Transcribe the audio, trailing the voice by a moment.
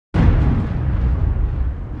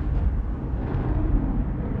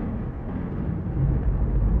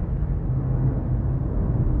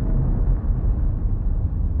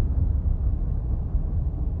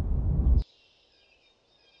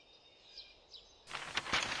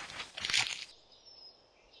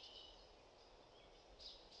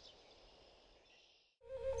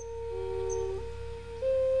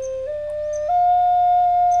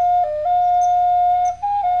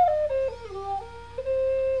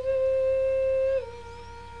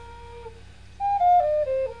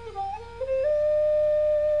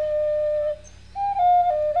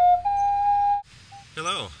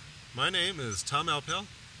name is Tom Elpel,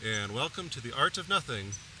 and welcome to the Art of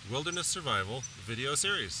Nothing Wilderness Survival video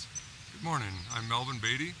series. Good morning, I'm Melvin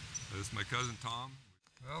Beattie. This is my cousin Tom.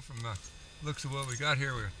 Well, from the looks of what we got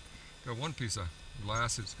here, we got one piece of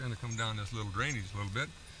glass that's going to come down this little drainage a little bit.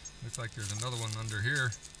 Looks like there's another one under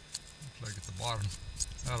here. Looks like it's a bottom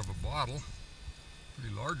out of a bottle.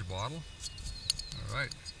 Pretty large bottle.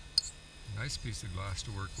 Alright, nice piece of glass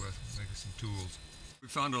to work with, making some tools. We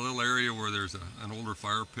found a little area where there's an older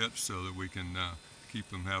fire pit so that we can keep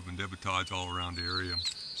them having debitage all around the area.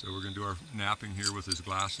 So we're going to do our knapping here with this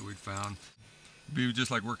glass that we'd found. It'd be just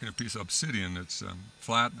like working a piece of obsidian. It's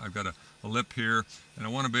flat. I've got a lip here, and I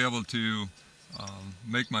want to be able to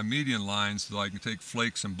make my median lines so I can take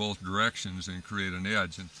flakes in both directions and create an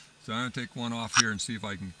edge. And so I'm going to take one off here and see if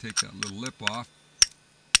I can take that little lip off.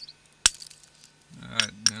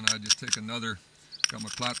 Alright, then I just take another, got my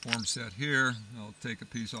platform set here, I'll take a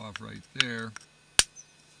piece off right there.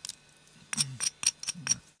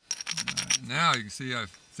 Now you can see I've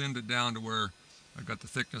thinned it down to where I've got the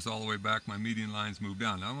thickness all the way back, my median lines move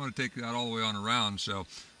down. Now I'm going to take that all the way on around, so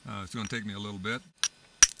it's going to take me a little bit.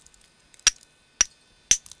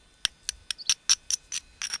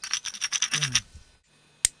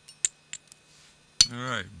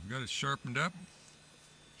 Alright, we've got it sharpened up,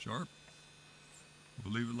 sharp.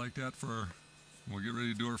 We'll leave it like that for we'll get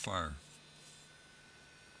ready to do our fire.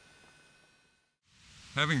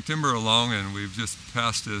 Having timber along, and we've just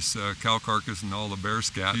passed this cow carcass and all the bear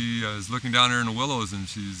scat. She is looking down there in the willows, and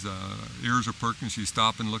she's ears are perking. She's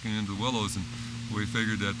stopping, looking into the willows, and we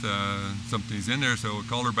figured that something's in there, so we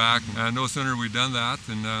called her back. And no sooner we'd done that,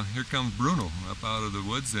 and here comes Bruno up out of the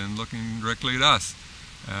woods and looking directly at us,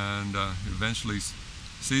 and eventually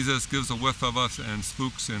sees us, gives a whiff of us, and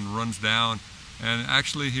spooks and runs down. And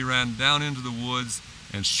actually he ran down into the woods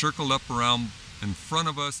and circled up around in front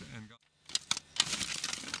of us and got...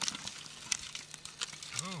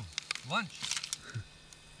 Oh, lunch.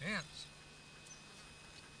 Ants.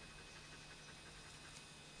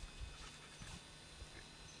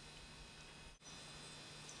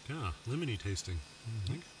 Yeah, lemony tasting.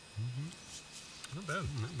 Not bad.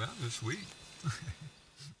 Not bad. It's sweet.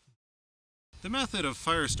 The method of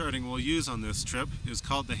fire starting we'll use on this trip is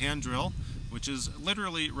called the hand drill, which is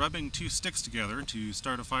literally rubbing two sticks together to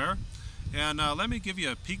start a fire. And let me give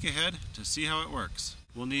you a peek ahead to see how it works.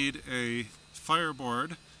 We'll need a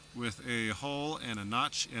fireboard with a hole and a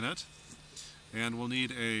notch in it. And we'll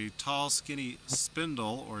need a tall, skinny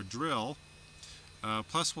spindle or drill.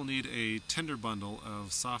 Plus we'll need a tinder bundle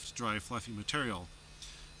of soft, dry, fluffy material.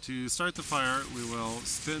 To start the fire, we will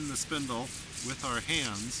spin the spindle with our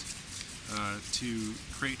hands to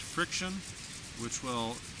create friction, which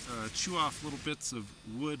will chew off little bits of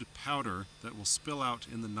wood powder that will spill out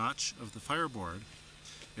in the notch of the fireboard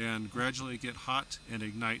and gradually get hot and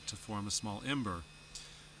ignite to form a small ember.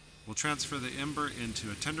 We'll transfer the ember into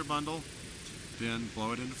a tinder bundle, then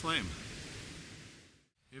blow it into flame.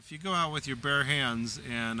 If you go out with your bare hands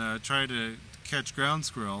and try to catch ground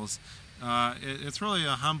squirrels, it's really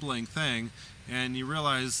a humbling thing, and you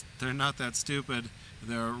realize they're not that stupid.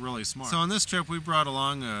 They're really smart. So on this trip we brought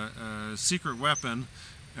along a secret weapon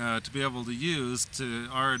to be able to use to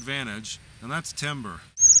our advantage, and that's timber.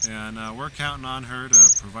 And we're counting on her to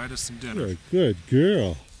provide us some dinner. You're a good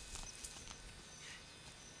girl.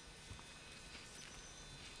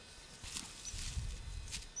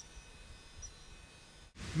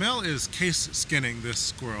 Mel is case skinning this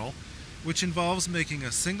squirrel, which involves making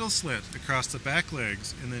a single slit across the back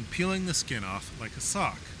legs and then peeling the skin off like a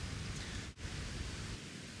sock.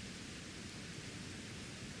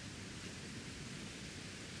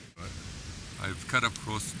 I've cut up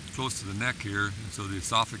close to the neck here, and so the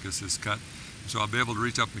esophagus is cut. So I'll be able to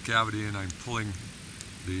reach up in the cavity, and I'm pulling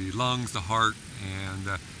the lungs, the heart,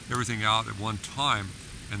 and everything out at one time.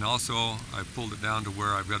 And also I pulled it down to where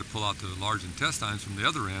I've got to pull out the large intestines from the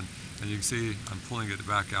other end, and you can see I'm pulling it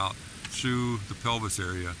back out through the pelvis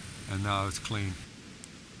area, and now it's clean.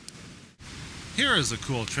 Here is a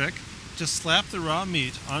cool trick. Just slap the raw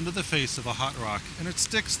meat onto the face of a hot rock and it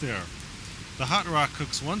sticks there. The hot rock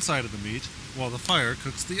cooks one side of the meat while the fire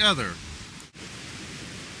cooks the other.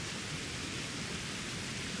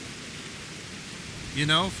 You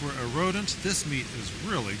know, for a rodent, this meat is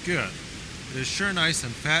really good. It is sure nice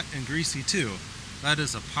and fat and greasy too. That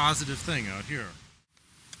is a positive thing out here.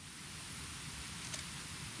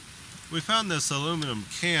 We found this aluminum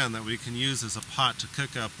can that we can use as a pot to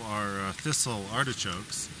cook up our thistle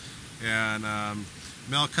artichokes. And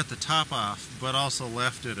Mel cut the top off, but also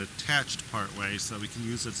left it attached part way so we can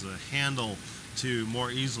use it as a handle to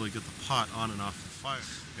more easily get the pot on and off the fire.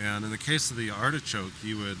 And in the case of the artichoke,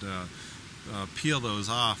 you would peel those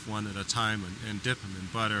off one at a time and dip them in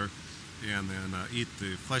butter, and then eat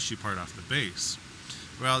the fleshy part off the base.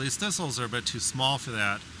 Well, these thistles are a bit too small for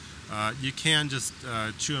that. You can just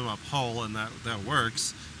chew them up whole, and that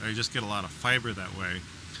works. You just get a lot of fiber that way.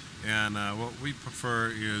 And what we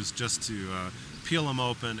prefer is just to peel them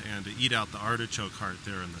open and to eat out the artichoke heart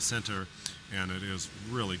there in the center, and it is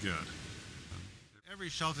really good. Every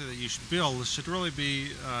shelter that you should build should really be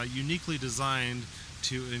uniquely designed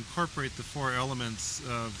to incorporate the four elements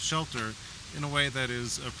of shelter in a way that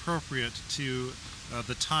is appropriate to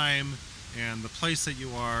the time and the place that you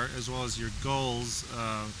are, as well as your goals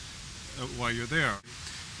while you're there.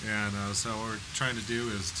 And so what we're trying to do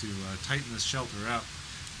is to tighten this shelter up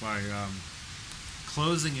by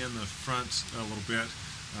closing in the front a little bit,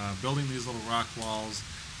 building these little rock walls,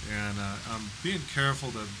 and being careful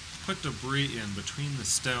to put debris in between the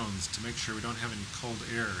stones to make sure we don't have any cold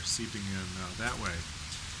air seeping in that way.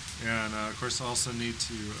 And of course also need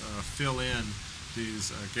to fill in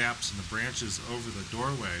these gaps in the branches over the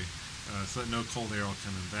doorway so that no cold air will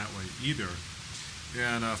come in that way either.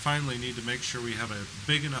 And finally need to make sure we have a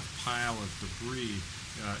big enough pile of debris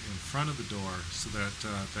in front of the door so that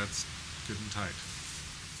that's good and tight.